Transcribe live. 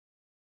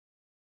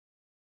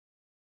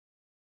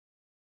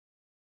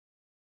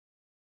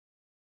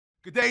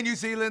Good day, New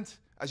Zealand.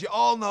 As you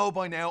all know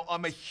by now,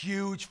 I'm a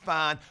huge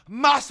fan,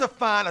 massive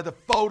fan of the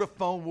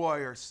Vodafone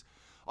Warriors.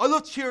 I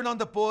love cheering on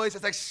the boys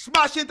as they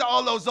smash into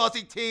all those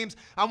Aussie teams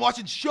and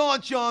watching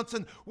Shawn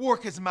Johnson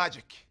work his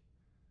magic.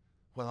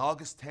 Well, on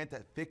August 10th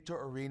at Victor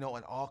Arena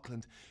in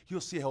Auckland, you'll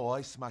see how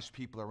I smash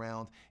people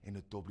around in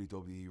the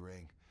WWE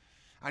ring.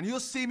 And you'll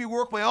see me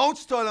work my own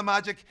style of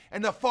magic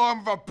in the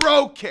form of a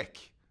bro kick.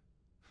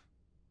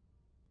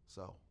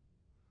 So,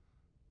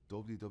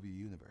 WWE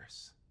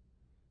Universe,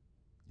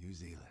 New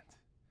Zealand.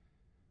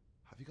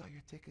 Have you got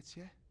your tickets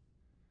yet?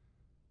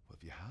 Well,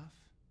 if you have,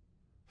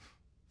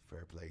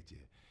 fair play to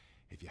you.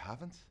 If you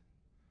haven't,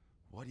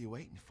 what are you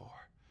waiting for?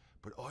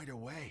 But either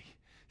way,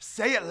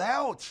 say it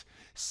loud,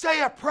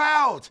 say it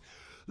proud.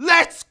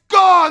 Let's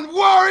go,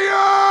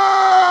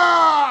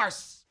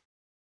 Warriors!